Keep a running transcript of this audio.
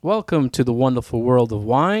Welcome to the wonderful world of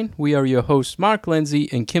wine. We are your hosts, Mark Lindsay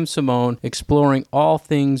and Kim Simone, exploring all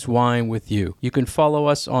things wine with you. You can follow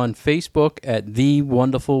us on Facebook at The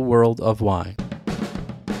Wonderful World of Wine.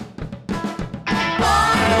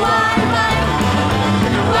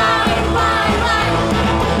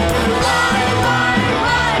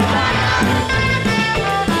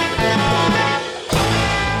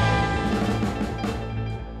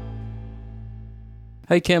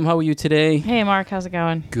 Hey, Kim, how are you today? Hey, Mark, how's it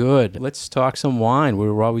going? Good. Let's talk some wine.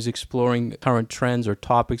 We're always exploring current trends or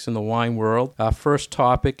topics in the wine world. Our first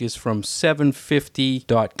topic is from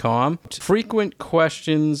 750.com. Frequent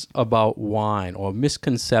questions about wine or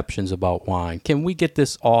misconceptions about wine. Kim, we get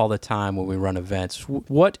this all the time when we run events.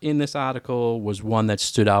 What in this article was one that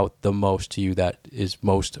stood out the most to you that is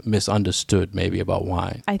most misunderstood maybe about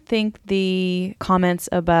wine? I think the comments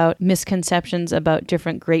about misconceptions about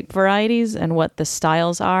different grape varieties and what the styles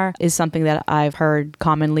are is something that I've heard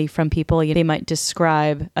commonly from people. They might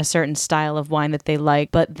describe a certain style of wine that they like,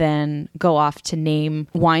 but then go off to name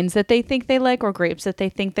wines that they think they like or grapes that they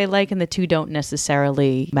think they like, and the two don't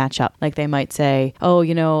necessarily match up. Like they might say, oh,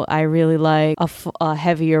 I really like a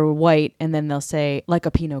heavier white, and then they'll say, like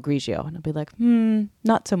a Pinot Grigio. And I'll be like,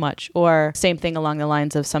 not so much. Or same thing along the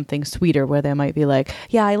lines of something sweeter, where they might be like,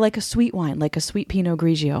 yeah, I like a sweet wine, like a sweet Pinot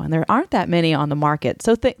Grigio. And there aren't that many on the market.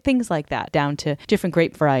 So things like that, down to different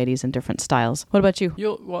grape varieties and different styles. What about you?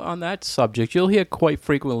 Well, on that subject, you'll hear quite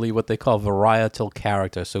frequently what they call varietal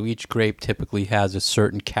character. So each grape typically has a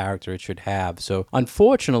certain character it should have. So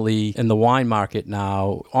unfortunately, in the wine market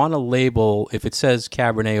now, on a label, if it says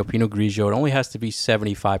Cabernet or Pinot Grigio, it only has to be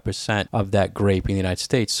 75% of that grape in the United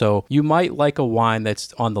States. So you might like a wine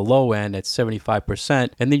that's on the low end at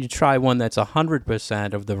 75%, and then you try one that's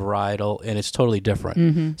 100% of the varietal, and it's totally different.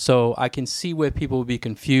 Mm-hmm. So I can see where people will be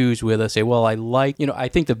confused where they say, well, I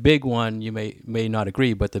think the big one, you may not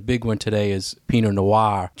agree, but the big one today is Pinot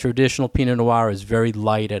Noir. Traditional Pinot Noir is very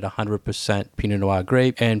light at 100% Pinot Noir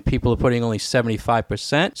grape, and people are putting only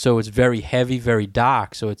 75%, so it's very heavy, very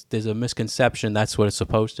dark. So there's a misconception that's what it's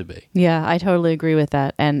supposed to be. Yeah, I totally agree with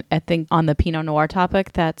that. And I think on the Pinot Noir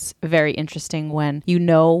topic, that's very interesting when you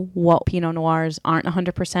know what Pinot Noirs aren't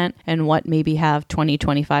 100% and what maybe have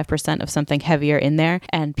 20-25% of something heavier in there,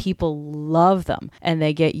 and people love them, and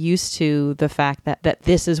they get used to the fact that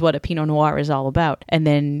this is what a Pinot Noir is all about. And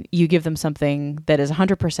then you give them something that is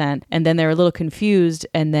 100%, and then they're a little confused,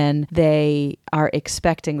 and then they are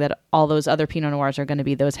expecting that all those other Pinot Noirs are going to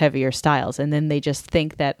be those heavier styles. And then they just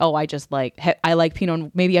think that, oh, I like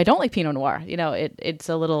Pinot, maybe I don't like Pinot Noir. It is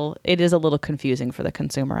a little confusing for the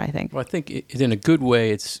consumer, I think. Well, I think in a good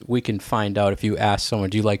way, we can find out if you ask someone,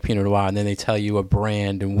 do you like Pinot Noir? And then they tell you a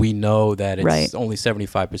brand, and we know that it's only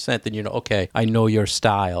 75%, then okay, I know your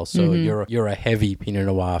style. So you're a heavy Pinot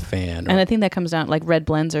Noir fan. And I think that comes down, like red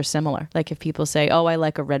blends are similar. Like if people say, oh, I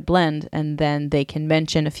like a red blend, and then they can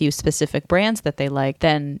mention a few specific brands that they like,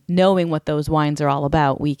 then knowing what those wines are all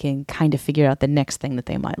about, we can kind of figure out the next thing that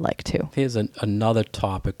they might like too. Here's another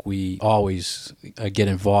topic we always get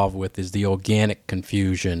involved with is the organic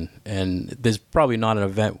confusion. And there's probably not an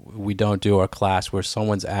event we don't do or a class where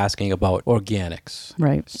someone's asking about organics.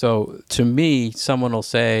 Right. So to me, someone will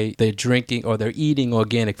say they're drinking or they're eating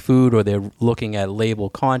organic food or they're looking at label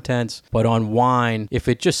contents, but on wine, if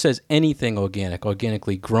it just says anything organic,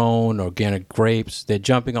 organically grown, organic grapes, they're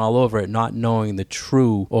jumping all over it, not knowing the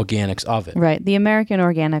true organics of it. Right. The American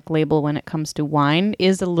organic label when it comes to wine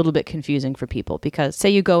is a little bit confusing for people because say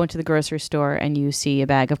you go into the grocery store and you see a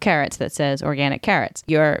bag of carrots that says organic carrots.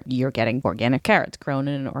 You're getting organic carrots grown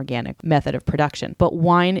in an organic method of production. But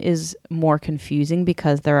wine is more confusing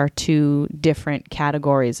because there are two different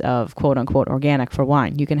categories of quote unquote organic for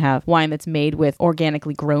wine. You can have wine that's made with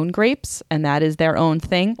organically grown grapes, and that is their own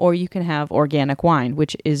thing, or you can have organic wine,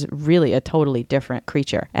 which is really a totally different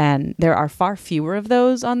creature. And there are far fewer of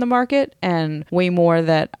those on the market and way more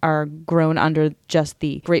that are grown under just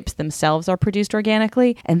the grapes themselves are produced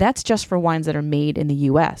organically. And that's just for wines that are made in the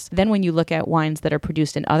US. Then when you look at wines that are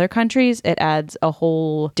produced in other countries, it adds a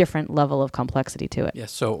whole different level of complexity to it. Yeah,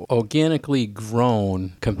 so organically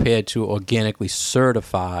grown compared to organically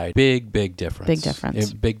certified, big difference. Big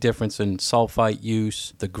difference. Big difference in sulfite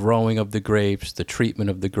use, the growing of the grapes, the treatment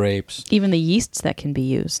of the grapes. Even the yeasts that can be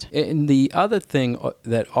used. And the other thing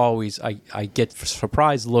that always I get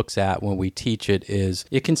surprised looks at when we teach it is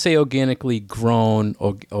it can say organically grown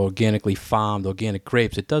or organically farmed, organic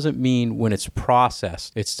grapes. It doesn't mean when it's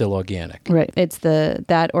processed, it's still organic. Right. It's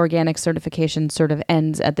that organic certification sort of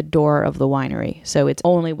ends at the door of the winery. So it's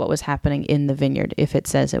only what was happening in the vineyard if it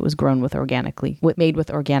says it was made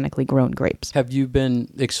with organically grown grapes. Have you been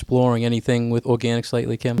exploring anything anything with organics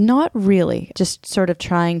lately, Kim? Not really. Just sort of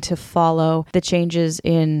trying to follow the changes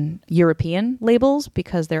in European labels,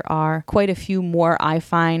 because there are quite a few more, I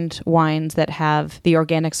find, wines that have the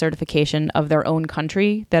organic certification of their own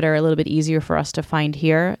country that are a little bit easier for us to find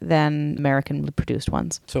here than American produced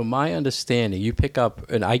ones. So my understanding, you pick up,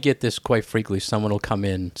 and I get this quite frequently, someone will come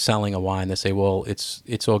in selling a wine, they say, well,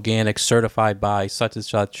 it's organic, certified by such and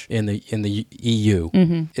such in the EU.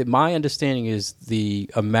 My understanding is the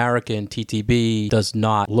American TTB does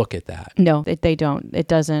not look at that. No, they don't. It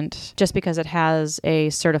doesn't. Just because it has a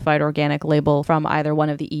certified organic label from either one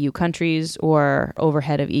of the EU countries or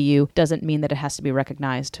overhead of EU doesn't mean that it has to be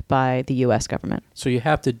recognized by the US government. So you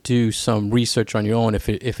have to do some research on your own. If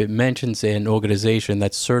it mentions an organization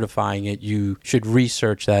that's certifying it, you should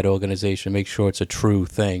research that organization, make sure it's a true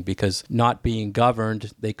thing, because not being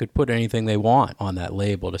governed, they could put anything they want on that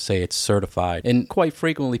label to say it's certified. And quite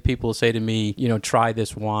frequently people say to me, try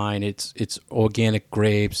this wine. It's organic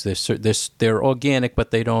grapes. They're organic,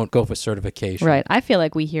 but they don't go for certification. Right. I feel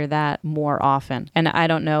like we hear that more often. And I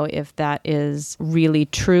don't know if that is really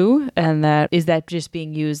true, and is that just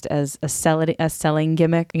being used as a selling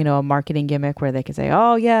gimmick, a marketing gimmick where they can say,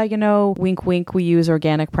 oh yeah, wink, wink, we use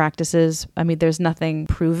organic practices. I mean, there's nothing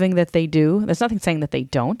proving that they do. There's nothing saying that they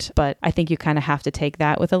don't, but I think you kind of have to take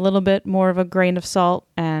that with a little bit more of a grain of salt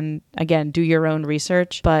and, again, do your own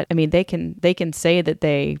research. But I mean, they can say that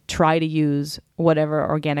they try to use whatever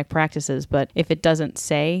organic practices, but if it doesn't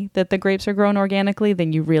say that the grapes are grown organically,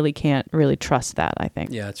 then you really can't really trust that, I think.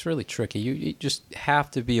 Yeah, it's really tricky. You just have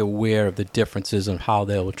to be aware of the differences and how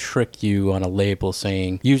they'll trick you on a label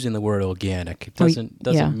saying, using the word organic. It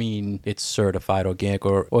doesn't mean it's certified organic,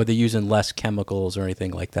 or they're using less chemicals or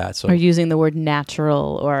anything like that. So, or using the word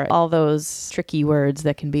natural, or all those tricky words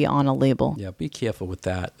that can be on a label. Yeah, be careful with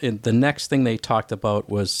that. And the next thing they talked about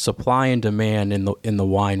was supply and demand in the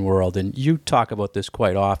wine world. And you talk about this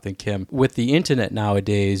quite often, Kim. With the internet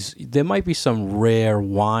nowadays, there might be some rare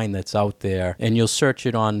wine that's out there, and you'll search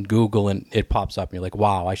it on Google and it pops up and you're like,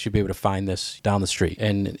 wow, I should be able to find this down the street.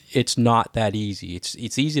 And it's not that easy.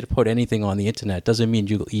 It's easy to put anything on the internet. It doesn't mean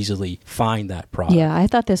you'll easily find that product. Yeah, I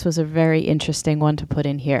thought this was a very interesting one to put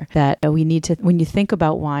in here, that we need to, when you think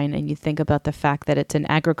about wine and you think about the fact that it's an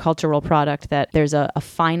agricultural product, that there's a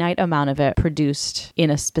finite amount of it produced in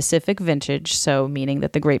a specific vintage, so meaning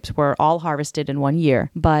that the grapes were all harvested in 1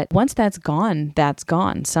 year. But once that's gone, that's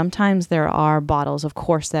gone. Sometimes there are bottles, of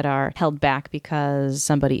course, that are held back because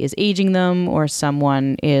somebody is aging them or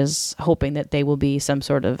someone is hoping that they will be some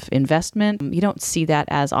sort of investment. You don't see that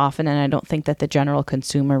as often, and I don't think that the general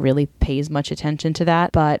consumer really pays much attention to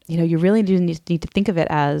that. But, you really do need to think of it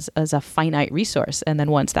as a finite resource. And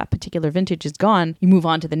then once that particular vintage is gone, you move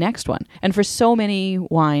on to the next one. And for so many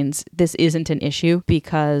wines, this isn't an issue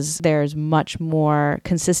because there's much more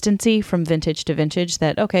consistency from vintage to vintage,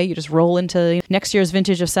 that, okay, you just roll into next year's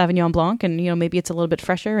vintage of Sauvignon Blanc and, maybe it's a little bit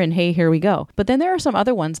fresher and hey, here we go. But then there are some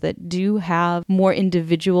other ones that do have more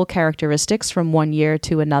individual characteristics from 1 year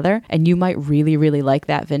to another. And you might really, really like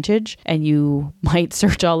that vintage and you might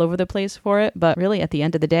search all over the place for it. But really at the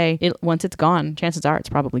end of the day, once it's gone, chances are it's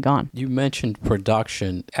probably gone. You mentioned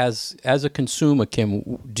production. As a consumer,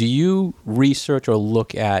 Kim, do you research or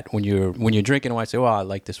look at when you're drinking wine, say, oh, I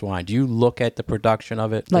like this wine. Do you look at the production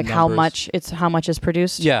of it? Like how much is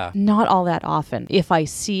produced? Yeah. Not all that often. If I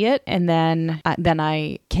see it and then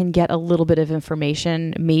I can get a little bit of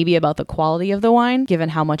information maybe about the quality of the wine, given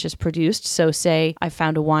how much is produced. So say I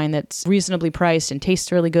found a wine that's reasonably priced and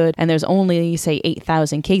tastes really good, and there's only, say,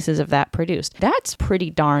 8,000 cases of that produced. That's pretty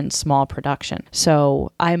darn small production.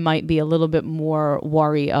 So I might be a little bit more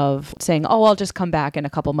wary of saying, oh, I'll just come back in a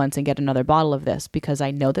couple months and get another bottle of this, because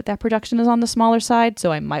I know that production is on the smaller side.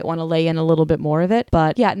 So I might want to lay in a little bit more of it.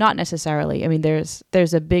 But yeah, not necessarily. I mean, there's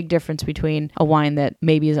a big difference between a wine that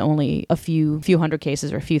maybe is only a few hundred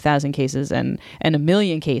cases or a few thousand cases and a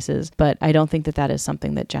million cases. But I don't think that is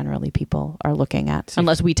something that generally people are looking at,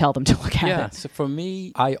 unless we tell them to look at it. Yeah, so for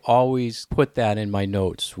me, I always put that in my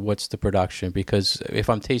notes. What's the production? Because if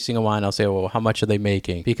I'm tasting a wine, I'll say, well, how much are they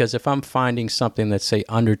making? Because if I'm finding something that's, say,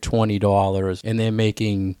 under $20 and they're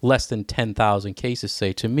making less than 10,000 cases,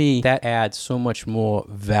 say, to me, that adds so much more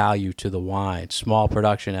value to the wine. Small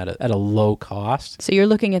production at a low cost. So you're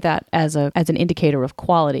looking at that as an indicator of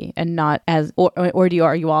quality, and not as, or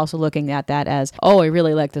are you also looking at that as, oh, I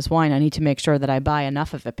really like this wine, I need to make sure that I buy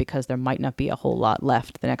enough of it because there might not be a whole lot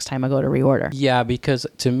left the next time I go to reorder? Yeah, because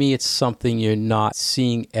to me, it's something you're not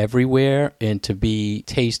seeing everywhere, and to be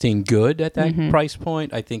tasting good at that price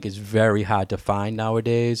point, I think is very hard to find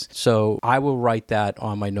nowadays. So I will write that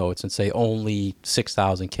on my notes and say only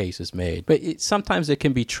 6,000 cases made. But sometimes it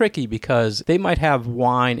can be tricky because they might have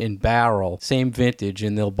wine in barrels barrel, same vintage,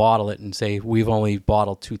 and they'll bottle it and say, we've only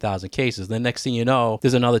bottled 2,000 cases. The next thing you know,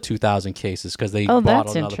 there's another 2,000 cases because they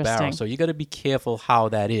bottled another barrel. So you got to be careful how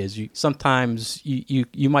that is. Sometimes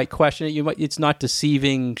you might question it. It's not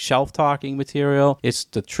deceiving shelf talking material. It's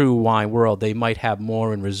the true wine world. They might have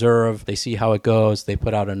more in reserve. They see how it goes. They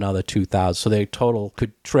put out another 2,000. So their total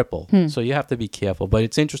could triple. So you have to be careful. But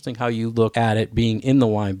it's interesting how you look at it being in the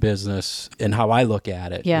wine business and how I look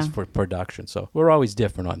at it is for production. So we're always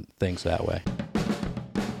different on things that way.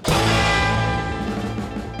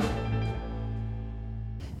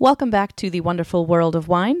 Welcome back to the wonderful world of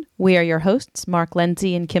wine. We are your hosts, Mark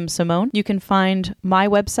Lindsay and Kim Simone. You can find my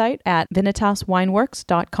website at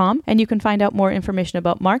vinitaswineworks.com, and you can find out more information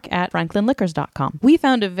about Mark at franklinliquors.com. We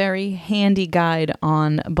found a very handy guide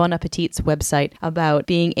on Bon Appetit's website about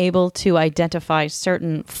being able to identify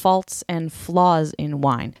certain faults and flaws in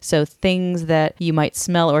wine. So things that you might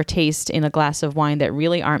smell or taste in a glass of wine that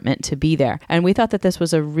really aren't meant to be there. And we thought that this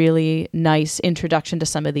was a really nice introduction to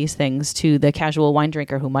some of these things to the casual wine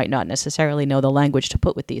drinker who might not necessarily know the language to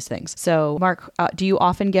put with these things. So, Mark, do you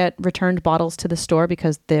often get returned bottles to the store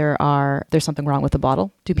because there's something wrong with the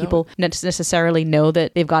bottle? Do people necessarily know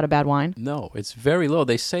that they've got a bad wine? No, it's very low.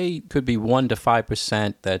 They say it could be 1% to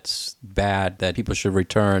 5% that's bad that people should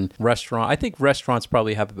return. I think restaurants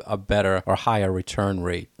probably have a better or higher return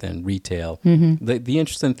rate than retail. Mm-hmm. The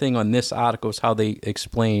interesting thing on this article is how they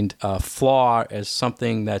explained flaw as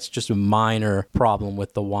something that's just a minor problem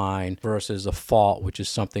with the wine versus a fault, which is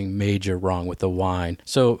something major wrong with the wine.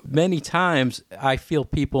 So many times I feel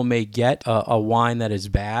people may get a wine that is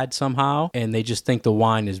bad somehow, and they just think the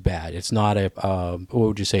wine is bad. It's not what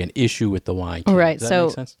would you say, an issue with the wine. Right. Does that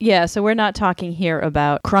make sense? Yeah. So we're not talking here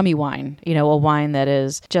about crummy wine, a wine that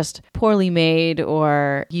is just poorly made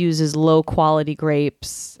or uses low quality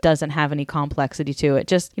grapes, doesn't have any complexity to it.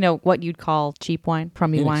 Just, what you'd call cheap wine,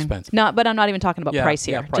 crummy wine. But I'm not even talking about price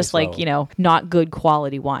here. Price just like, not good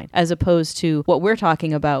quality wine, as opposed to what we're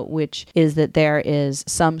talking about, which is that there is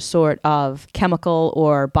some sort of chemical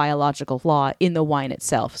or biological flaw in the wine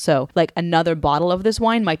itself. So like another bottle of this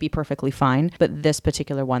wine might be perfectly fine, but this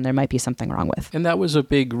particular one, there might be something wrong with. And that was a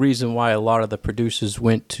big reason why a lot of the producers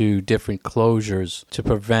went to different closures to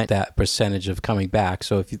prevent that percentage of coming back.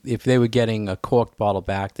 So if they were getting a corked bottle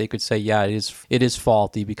back, they could say, yeah, it is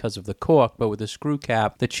faulty because of the cork, but with the screw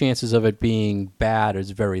cap, the chances of it being bad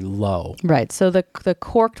is very low. Right. So the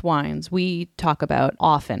corked wines we talk about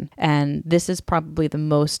often, and this is probably the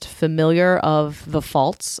most familiar of the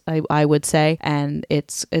faults, I would say, and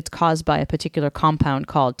it's caused by a particular compound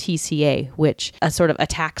called TCA, which sort of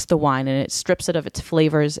attacks the wine and it strips it of its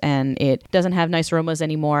flavors, and it doesn't have nice aromas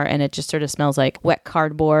anymore, and it just sort of smells like wet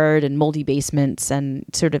cardboard and moldy basements and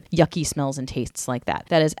sort of yucky smells and tastes like that.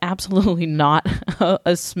 That is absolutely not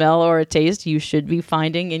a smell or a taste you should be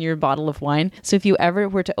finding in your bottle of wine. So if you ever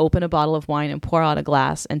were to open a bottle of wine and pour out a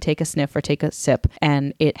glass and take a sniff or take a sip,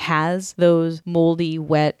 and it has those moldy,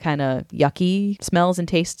 wet, kind of yucky smells and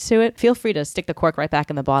tastes to it, feel free to stick the cork right back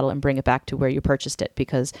in the bottle and bring it back to where you purchased it,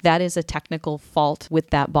 because that is a technical fault with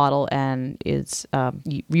that bottle, and is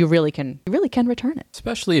you really can return it.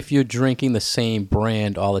 Especially if you're drinking the same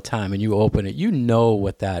brand all the time and you open it, you know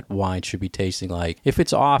what that wine should be tasting like. If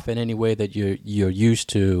it's off in any way that you're used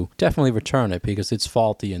to, definitely return it because it's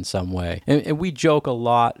faulty in some way. And we joke a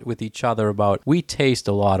lot with each other about, we taste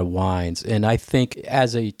a lot of wines, and I think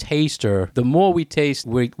as a taster, the more we taste,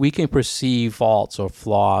 we can perceive faults or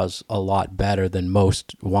flaws a lot better than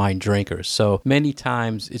most wine drinkers. So many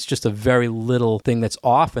times it's just a very little thing that's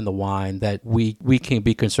off in the wine that we can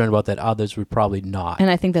be concerned about that others would probably not. And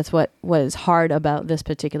I think that's what is hard about this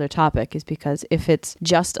particular topic, is because if it's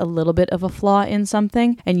just a little bit of a flaw in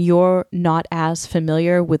something and you're not as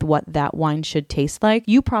familiar with what that wine should taste like,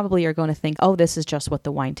 you probably are going to think, oh, this is just what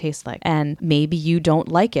the wine tastes like. And maybe you don't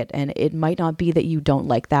like it. And it might not be that you don't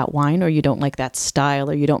like that wine, or you don't like that style,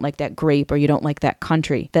 or you don't like that grape, or you don't like that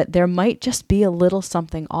country. That there might just be a little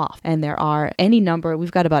something off. And there are any number,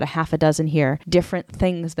 we've got about a half a dozen here, different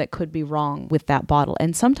things that could be wrong with that bottle.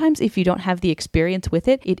 And sometimes if you don't have the experience with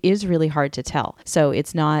it, it is really hard to tell. So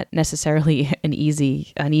it's not necessarily an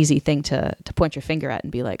easy thing to point your finger at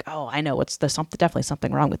and be like, oh, I know there's definitely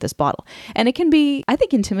something wrong with this bottle. And it can be, I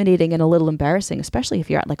think, intimidating and a little embarrassing, especially if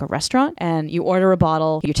you're at like a restaurant and you order a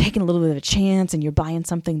bottle, you're taking a little bit of a chance and you're buying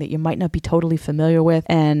something that you might not be totally familiar familiar with,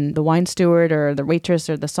 and the wine steward or the waitress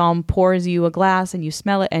or the somm pours you a glass and you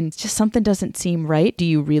smell it and just something doesn't seem right, do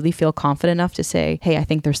you really feel confident enough to say, hey, I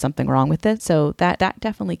think there's something wrong with it? So that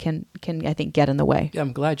definitely can I think get in the way. Yeah,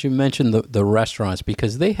 I'm glad you mentioned the restaurants,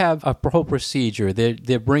 because they have a whole procedure.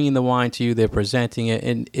 They're bringing the wine to you, they're presenting it,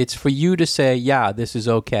 and it's for you to say, yeah, this is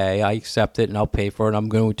okay, I accept it and I'll pay for it, I'm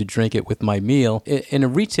going to drink it with my meal. In a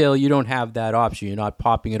retail, you don't have that option. You're not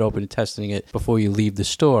popping it open and testing it before you leave the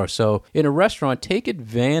store. So in a restaurant, take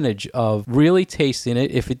advantage of really tasting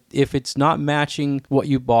it. If it's not matching what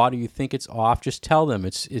you bought or you think it's off, just tell them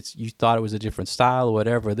it's you thought it was a different style or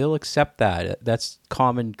whatever. They'll accept that. That's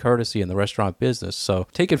common courtesy in the restaurant business. So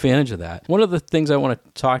take advantage of that. One of the things I want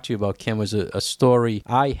to talk to you about, Kim, was a story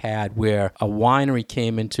I had where a winery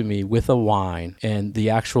came into me with a wine, and the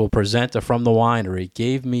actual presenter from the winery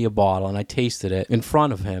gave me a bottle, and I tasted it in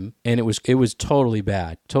front of him, and it was totally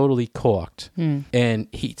bad, totally corked. And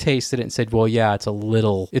he tasted it and said, well, yeah, it's a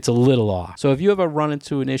little off. So have you ever run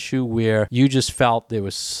into an issue where you just felt there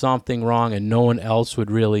was something wrong and no one else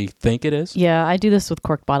would really think it is? Yeah, I do this with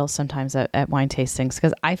corked bottles sometimes at wine tastings,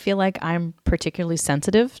 because I feel like I'm particularly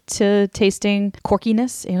sensitive to tasting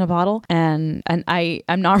corkiness in a bottle, and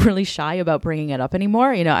I'm not really shy about bringing it up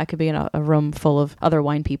anymore. You know, I could be in a room full of other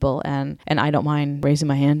wine people, and I don't mind raising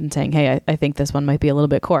my hand and saying, hey, I think this one might be a little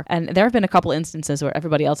bit corked. And there have been a couple instances where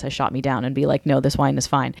everybody else has shot me down and be like, no, this wine is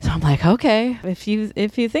fine. So I'm like, okay, if you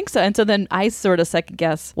think so. And so then I sort of second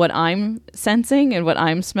guess what I'm sensing and what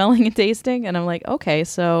I'm smelling and tasting, and I'm like, okay,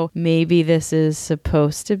 so maybe this is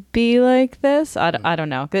supposed to be like this. I don't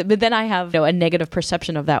know. But then I have a negative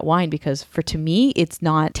perception of that wine, because to me, it's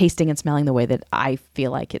not tasting and smelling the way that I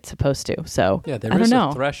feel like it's supposed to. So yeah, there is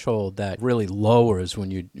a threshold that really lowers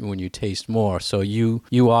when you taste more. So you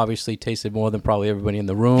obviously tasted more than probably everybody in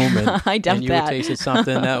the room, and I doubt and you that. tasted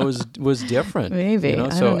something that was different. Maybe.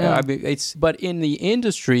 I don't know. I mean, but in the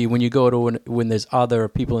industry, when you go to when there's other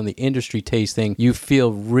people in the industry tasting, you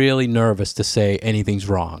feel really nervous to say anything's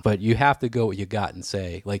wrong. But you have to go with your gut and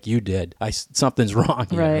say, like you did, something's wrong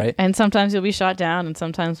here, right? And sometimes you'll be shot down, and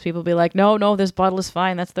sometimes people be like, no, this bottle is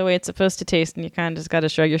fine. That's the way it's supposed to taste. And you kind of just got to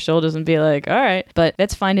shrug your shoulders and be like, all right. But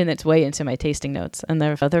that's finding its way into my tasting notes. And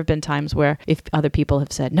there have been times where if other people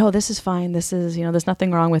have said, no, this is fine, this is, there's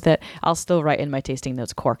nothing wrong with it, I'll still write in my tasting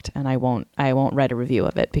notes corked, and I won't write a review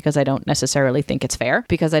of it, because I don't necessarily think it's fair,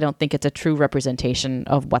 because I don't think it's a true representation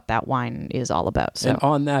of what that wine is all about. So. And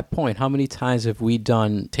on that point, how many times have we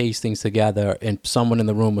done tastings together and someone in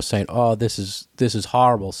the room was saying, oh, this is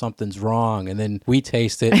horrible, something's wrong, and then we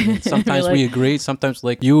taste it, and sometimes we agree, sometimes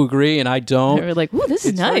like you agree and I don't. We're like, ooh, this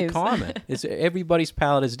is nice. It's very common. Everybody's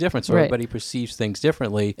palate is different, so right. Everybody perceives things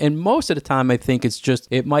differently. And most of the time, I think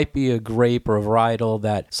it might be a grape or a varietal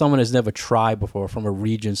that someone has never tried before, from a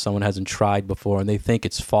region someone hasn't tried before, and they think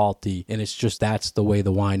it's faulty, and it's just that's the way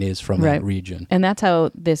the wine is from that region. And that's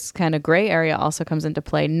how this kind of gray area also comes into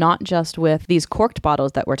play, not just with these corked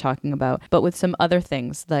bottles that we're talking about, but with some other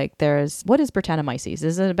things. Like what is Brettanomyces?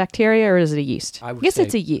 Is it a bacteria or is it a yeast? I guess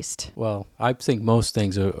it's a yeast. Well, I think most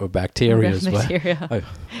things are bacteria.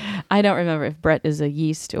 I don't remember if Brett is a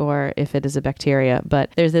yeast or if it is a bacteria,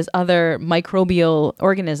 but there's this other microbial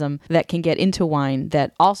organism that can get into wine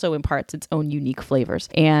that also imparts its own unique flavors.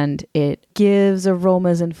 And it gives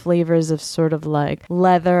aromas and flavors of sort of like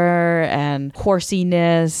leather and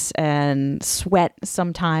horsiness and sweat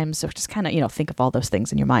sometimes. So just kind of, think of all those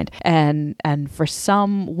things in your mind. And for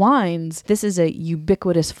some wines, this is a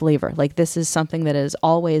ubiquitous flavor. Like this is something that is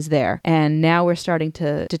always there. And now we're starting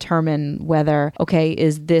to determine whether, okay,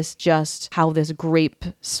 is this just how this grape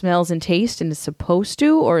smells and tastes and is supposed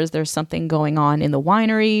to, or is there something going on in the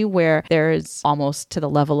winery where there's almost to the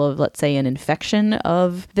level of, let's say, an infection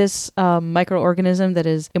of this microorganism that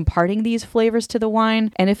is imparting these flavors to the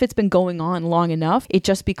wine? And if it's been going on long enough, it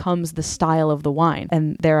just becomes the style of the wine.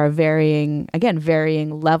 And there are varying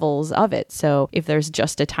levels of it. So if there's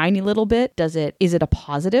just a tiny little bit, is it a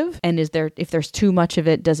positive? And if there's too much of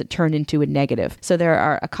it, does it turn into a negative? So there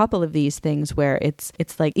are a couple of these things where it's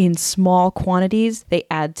like in small quantities, they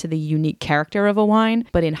add to the unique character of a wine,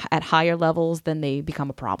 but at higher levels, then they become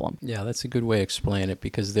a problem. Yeah, that's a good way to explain it,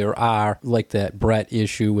 because there are, like that Brett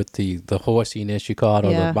issue with the horsiness you call it,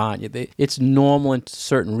 or the bond. It's normal in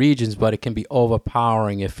certain regions, but it can be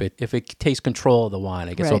overpowering if it takes control of the wine,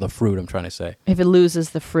 I guess, right. Or the fruit, I'm trying to say. If it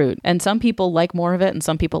loses the fruit. And some people like more of it and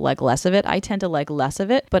some people like less of it. I tend to like less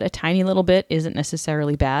of it, but a tiny little bit isn't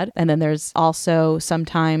necessarily bad. And then there's also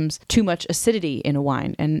sometimes too much acidity in a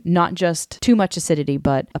wine. And not just too much acidity,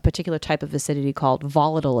 but a particular type of acidity called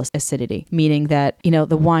volatile acidity, meaning that,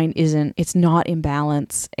 the wine it's not in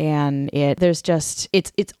balance, and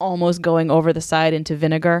it's almost going over the side into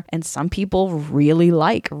vinegar. And some people really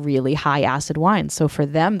like really high acid wines. So for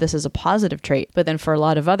them, this is a positive trait. But then for a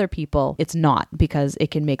lot of other people, it's not, because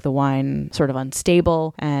it can make the wine sort of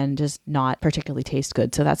unstable and just not particularly taste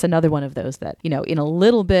good. So that's another one of those that, in a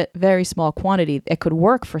little bit, very small quantity, it could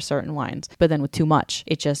work for certain wines. But then with too much,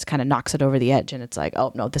 it just kind of knocks it over the edge. And it's like,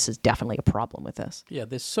 oh no, this is definitely a problem with this. Yeah,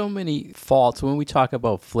 there's so many faults. When we talk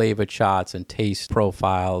about flavor charts and taste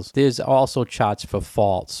profiles, there's also charts for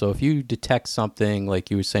faults. So if you detect something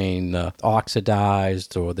like you were saying,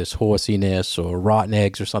 oxidized, or this horsiness, or rotten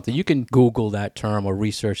eggs or something, you can Google that term or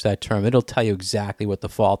research that term. It'll tell you exactly what the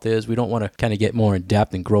fault is. We don't want to kind of get more in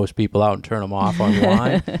depth and gross people out and turn them off on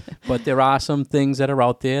wine. But there are some things that are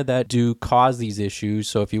out there that do cause these issues.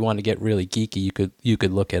 So if you want to get really geeky, you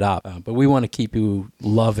could look it up. But we want to keep you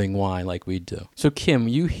loving wine like we do. So Kim,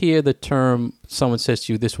 you hear the term, someone says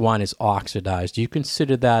to you, this wine is oxidized. Do you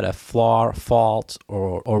consider that a flaw, fault,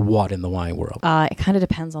 or what in the wine world? It kind of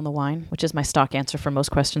depends on the wine, which is my stock answer for most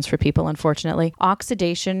questions for people, unfortunately.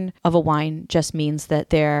 Oxidation of a wine just means that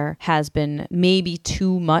there has been maybe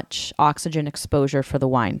too much oxygen exposure for the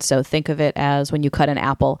wine. So think of it as when you cut an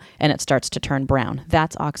apple and it starts to turn brown.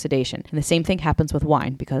 That's oxidation. And the same thing happens with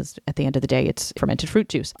wine, because at the end of the day, it's fermented fruit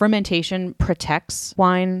juice. Fermentation protects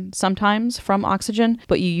wine sometimes from oxygen,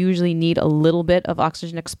 but you usually need a little bit of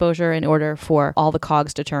oxygen exposure in order for all the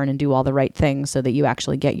cogs to turn and do all the right things so that you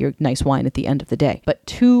actually get your nice wine at the end of the day. But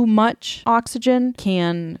too much oxygen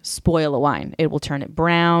can spoil a wine. It will turn it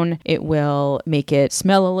brown. It will make it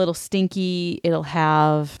smell a little stinky. It'll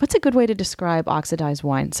have, what's a good way to describe oxidized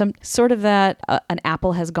wine? Some sort of that an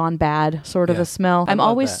apple has gone bad sort of a smell. I'm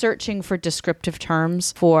always searching for descriptive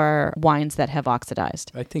terms for wines that have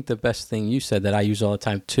oxidized. I think the best thing you said that I use all the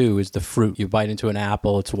time too is the fruit. You bite into an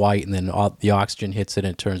apple, it's white, and then the oxygen hits it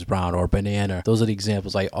and it turns brown, or banana. Those are the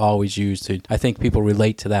examples I always use I think people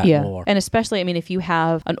relate to that more. And especially, if you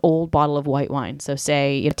have an old bottle of white wine, so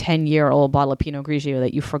say a 10-year-old bottle of Pinot Grigio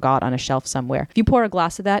that you forgot on a shelf somewhere, if you pour a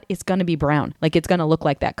glass of that, it's going to be brown. Like, it's going to look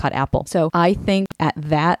like that cut apple. So I think at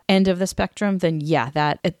that end of the spectrum, then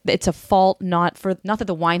it's a fault, not that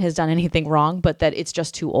the wine has done anything wrong, but that it's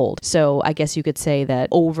just too old. So I guess you could say that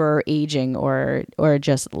over aging or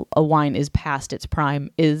just a wine is past its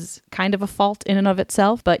prime is kind of a fault in and of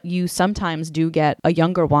itself. But you sometimes do get a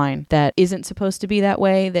younger wine that isn't supposed to be that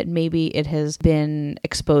way, that maybe it has been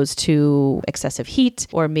exposed to excessive heat,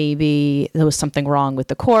 or maybe there was something wrong with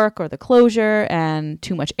the cork or the closure and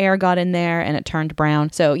too much air got in there and it turned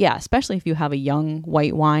brown. So yeah, especially if you have a young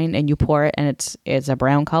white wine and you pour it and it's a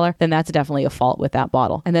brown color, then that's definitely a fault with that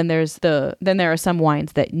bottle. And then there are some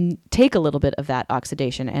wines that take a little bit of that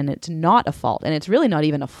oxidation and it's not a fault, and it's really not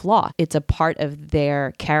even a flaw. It's a part of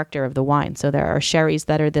their character of the wine. So there are sherries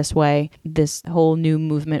that are this way. This whole new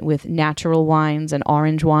movement with natural wines and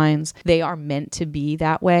orange wines, they are meant to be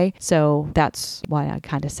that way. So that's why I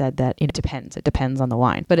kind of said that it depends. It depends on the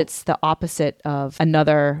wine. But it's the opposite of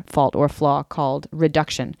another fault or flaw called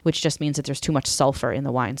reduction, which just means that there's too much sulfur in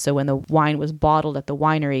the wine. So when the wine was bottled at the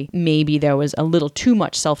winery, maybe there was a little too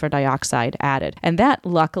much sulfur dioxide added. And that,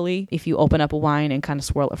 luckily, if you open up a wine and kind of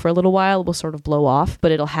swirl it for a little while, will sort of blow off,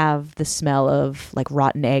 but it'll have the smell of like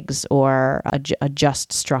rotten eggs or a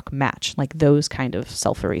just struck match, like those kind of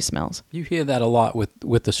sulfury smells. You hear that a lot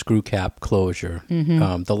with the screw cap closure.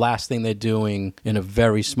 Mm-hmm. The last thing they're doing in a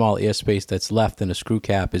very small airspace that's left in a screw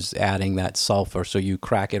cap is adding that sulfur. So you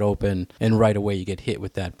crack it open and right away you get hit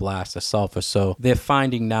with that blast of sulfur. So they're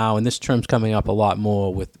finding now, and this term's coming up a lot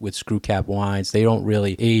more with screw cap wines, they don't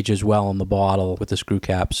really age as well in the bottle with the screw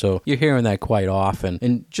cap. So you're hearing that quite often.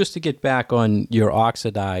 And just to get back on your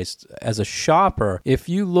oxidized, as a shopper, if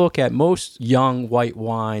you look at most young white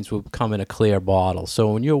wines will come in a clear bottle.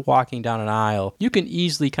 So when you're walking down an aisle, you can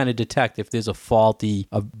easily kind of detect if there's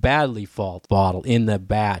a badly fault bottle in the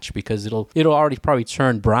batch, because it'll already probably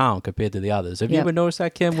turn brown compared to the others. Have you ever noticed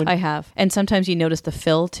that, Kim? I have. And sometimes you notice the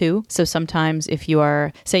fill too. So sometimes if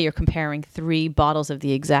say you're comparing 3 bottles of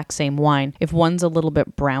the exact same wine, if one's a little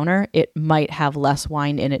bit browner, it might have less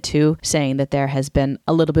wine in it too, saying that there has been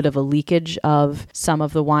a little bit of a leakage of some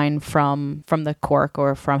of the wine from the cork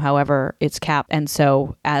or from however over its cap. And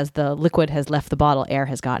so as the liquid has left the bottle, air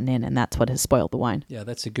has gotten in, and that's what has spoiled the wine. Yeah,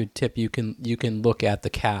 that's a good tip. You can look at the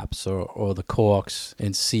caps or the corks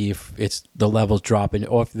and see if it's the levels dropping,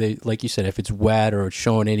 or if they, like you said, if it's wet or it's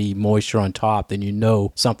showing any moisture on top, then you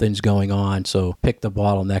know something's going on. So pick the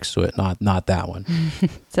bottle next to it, not that one.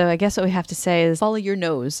 So I guess what we have to say is follow your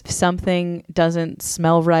nose. If something doesn't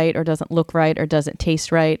smell right or doesn't look right or doesn't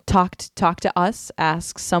taste right, talk to us.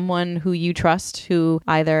 Ask someone who you trust, who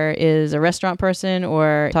either is a restaurant person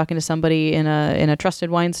or talking to somebody in a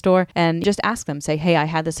trusted wine store, and just ask them. Say, hey, I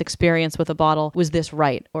had this experience with a bottle. Was this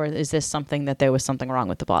right? Or is this something that there was something wrong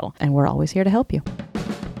with the bottle? And we're always here to help you.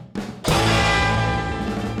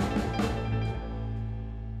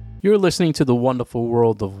 You're listening to The Wonderful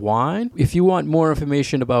World of Wine. If you want more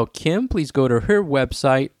information about Kim, please go to her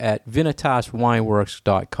website at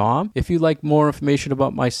vinitaswineworks.com. If you'd like more information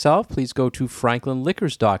about myself, please go to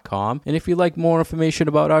franklinliquors.com. And if you'd like more information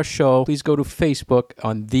about our show, please go to Facebook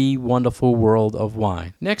on The Wonderful World of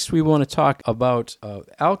Wine. Next, we want to talk about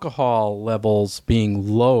alcohol levels being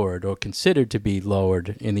lowered or considered to be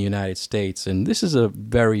lowered in the United States. And this is a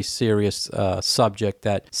very serious subject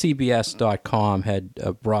that CBS.com had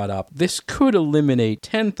brought up. This could eliminate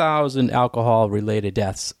 10,000 alcohol-related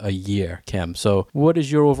deaths a year, Kim. So what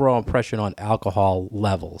is your overall impression on alcohol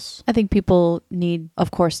levels? I think people need,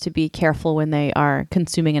 of course, to be careful when they are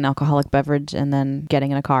consuming an alcoholic beverage and then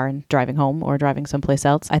getting in a car and driving home or driving someplace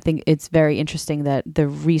else. I think it's very interesting that the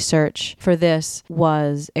research for this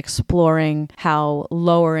was exploring how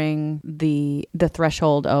lowering the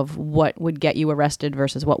threshold of what would get you arrested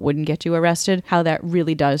versus what wouldn't get you arrested, how that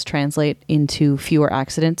really does translate into fewer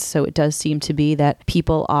accidents. So it does seem to be that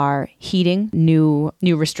people are heeding new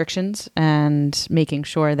restrictions and making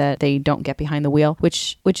sure that they don't get behind the wheel,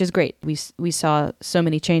 which is great. We saw so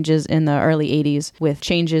many changes in the early 80s with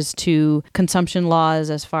changes to consumption laws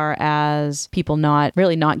as far as people not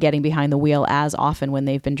getting behind the wheel as often when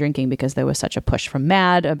they've been drinking, because there was such a push from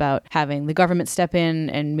MAD about having the government step in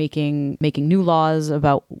and making new laws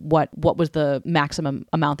about what was the maximum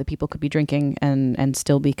amount that people could be drinking and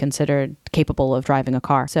still be considered capable of driving a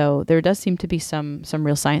car. So there does seem to be some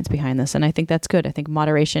real science behind this, and I think that's good. I think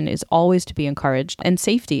moderation is always to be encouraged, and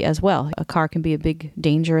safety as well. A car can be a big,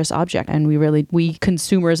 dangerous object, and we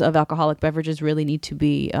consumers of alcoholic beverages really need to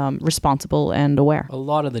be responsible and aware. A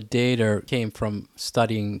lot of the data came from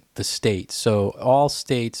studying the states. So all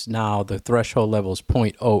states now, the threshold level is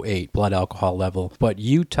 0.08 blood alcohol level, but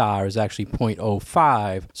Utah is actually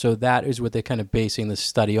 0.05. So that is what they're kind of basing the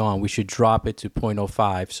study on. We should drop it to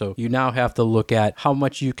 0.05. So you now have to look at how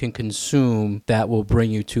much you can consume that will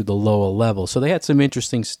bring you to the lower level. So they had some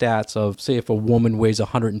interesting stats of, say, if a woman weighs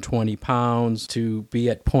 120 pounds, to be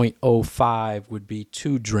at 0.05 would be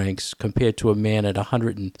 2 drinks, compared to a man at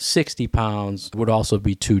 160 pounds would also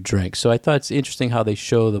be 2 drinks. So I thought it's interesting how they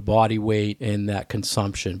show the body weight and that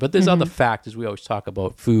consumption. But there's other factors. We always talk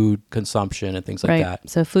about food consumption and things like that.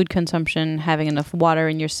 So food consumption, having enough water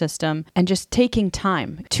in your system, and just taking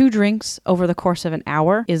time. 2 drinks over the course of an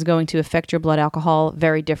hour is going to affect your blood alcohol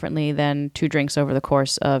very differently than 2 drinks over the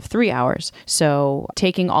course of 3 hours. So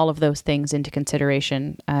taking all of those things into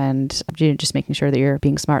consideration and just making sure that you're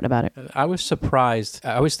being smart about it. I was surprised.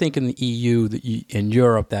 I was thinking the EU, in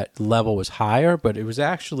Europe, that level was higher, but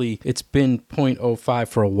it's been 0.05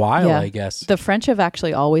 for a while, I guess. The French have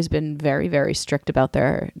actually always been very, very strict about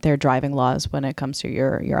their driving laws when it comes to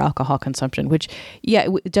your alcohol consumption, which,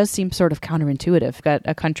 it does seem sort of counterintuitive. Got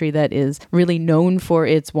a country that is really known for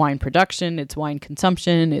its wine production, its wine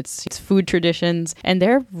consumption, its food traditions, and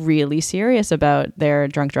they're really serious about their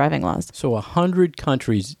drunk driving laws. So 100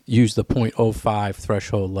 countries use the 0.05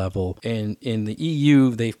 threshold level, and in the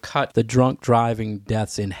EU, they've cut the drunk driving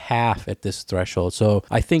deaths in half at this threshold. So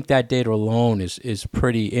I think that data alone is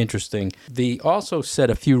pretty interesting. They also said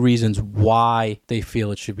a few reasons why they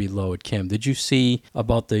feel it should be lowered. Kim, did you see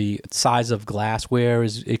about the size of glassware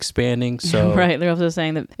is expanding? So right, they're also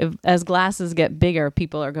saying that as glasses get bigger,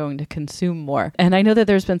 people are going to consume more. And I know that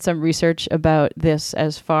there's been some research about this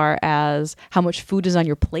as far as how much food is on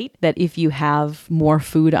your plate, that if you have more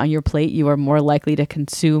food on your plate, you are more likely to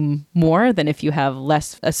consume more than if you have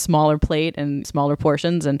a smaller plate and smaller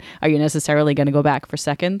portions. And are you necessarily going to go back for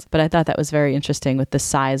seconds? But I thought that was very interesting with the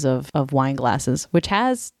size of wine glasses, which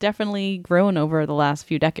has definitely grown over the last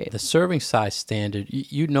few decades. The serving size standard,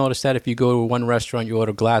 you notice that if you go to one restaurant, you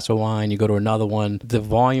order a glass of wine, you go to another one, the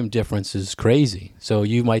volume difference is crazy. So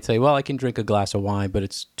you might say, well, I can drink a glass of wine wine, but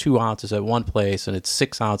it's 2 ounces at one place and it's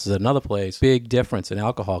 6 ounces at another place. Big difference in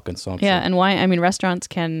alcohol consumption. Yeah, and wine, I mean, restaurants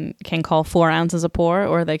can call 4 ounces a pour,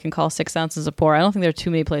 or they can call 6 ounces a pour. I don't think there are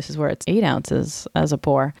too many places where it's 8 ounces as a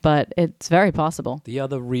pour, but it's very possible. The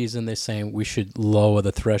other reason they're saying we should lower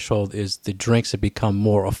the threshold is the drinks have become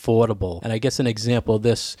more affordable. And I guess an example of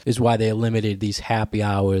this is why they eliminated these happy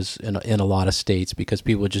hours in a lot of states, because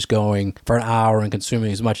people are just going for an hour and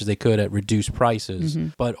consuming as much as they could at reduced prices.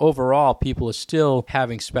 But overall, people are still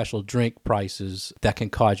having special drink prices that can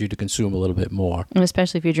cause you to consume a little bit more. And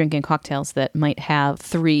especially if you're drinking cocktails that might have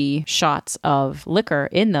 3 shots of liquor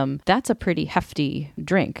in them, that's a pretty hefty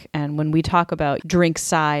drink. And when we talk about drink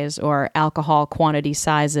size or alcohol quantity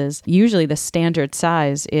sizes, usually the standard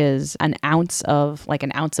size is an ounce of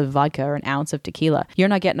vodka or an ounce of tequila. You're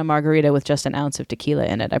not getting a margarita with just an ounce of tequila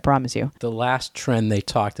in it, I promise you. The last trend they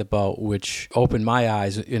talked about, which opened my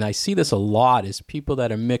eyes, and I see this a lot, is people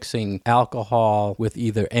that are mixing alcohol with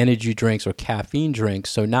either energy drinks or caffeine drinks.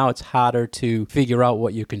 So now it's harder to figure out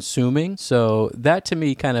what you're consuming. So that to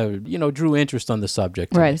me kind of, drew interest on the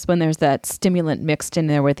subject. Right. It's when there's that stimulant mixed in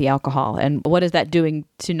there with the alcohol. And what is that doing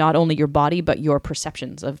to not only your body, but your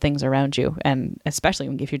perceptions of things around you? And especially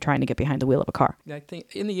if you're trying to get behind the wheel of a car. I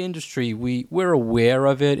think in the industry, we're aware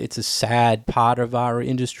of it. It's a sad part of our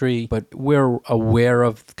industry, but we're aware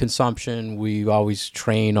of consumption. We always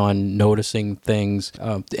train on noticing things.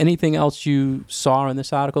 Anything else you saw in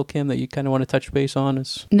this article, Kim, that you kind of want to touch base on?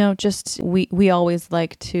 No, just we always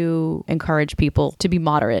like to encourage people to be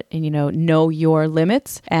moderate and, know your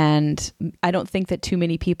limits. And I don't think that too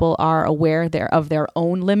many people are aware of their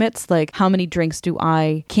own limits. Like, how many drinks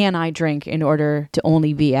can I drink in order to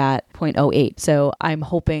only be at 0.08? So I'm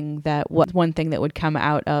hoping that one thing that would come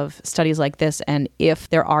out of studies like this, and if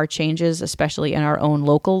there are changes, especially in our own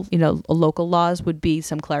local laws, would be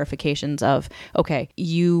some clarifications of, okay,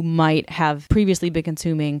 you might have previously been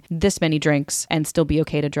consuming this many drinks and still be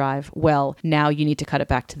okay to drive. Well, now you need to cut it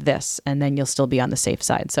back to this, and then you'll still be on the safe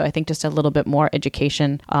side. So I think just a little bit more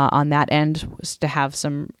education on that end was to have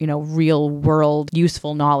some, real world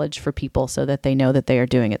useful knowledge for people so that they know that they are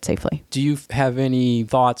doing it safely. Do you have any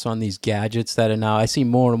thoughts on these gadgets that are now, I see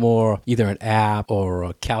more and more either an app or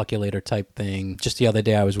a calculator type thing. Just the other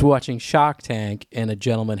day I was watching Shark Tank and a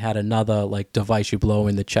gentleman had another device you blow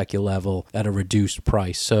in to check your level at a reduced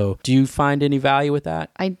price. So do you find any value with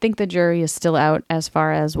that? I think the jury is still out as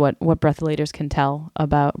far as what breathalyzers can tell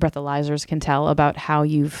about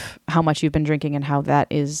how much you've been drinking and how that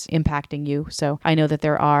is impacting you. So I know that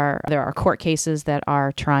there are court cases that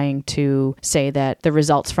are trying to say that the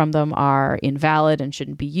results from them are invalid and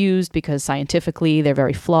shouldn't be used because scientifically they're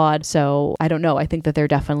very flawed. So I don't know. I think that there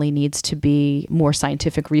definitely needs to be more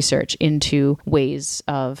scientific research into ways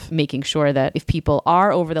of making sure that if people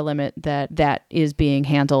are over the limit, that is being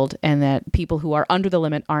handled, and that people who are under the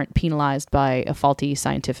limit aren't penalized by a faulty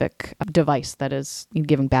scientific device that is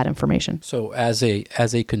giving bad information. So as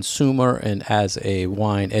a consumer and as a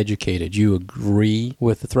wine educator, do you agree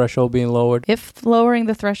with the threshold being lowered? If lowering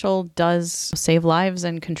the threshold does save lives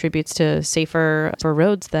and contributes to safer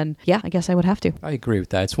roads, then yeah, I guess I would have to. I agree with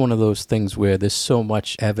that. It's one of those things where there's so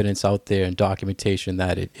much evidence out there and documentation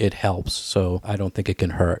that it helps. So I don't think it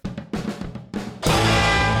can hurt.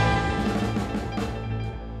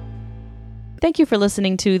 Thank you for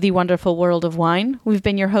listening to The Wonderful World of Wine. We've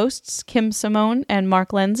been your hosts, Kim Simone and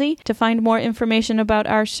Mark Lindsay. To find more information about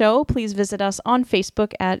our show, please visit us on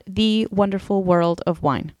Facebook at The Wonderful World of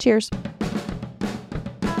Wine. Cheers.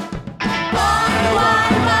 Wine,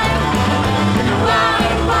 wine, wine.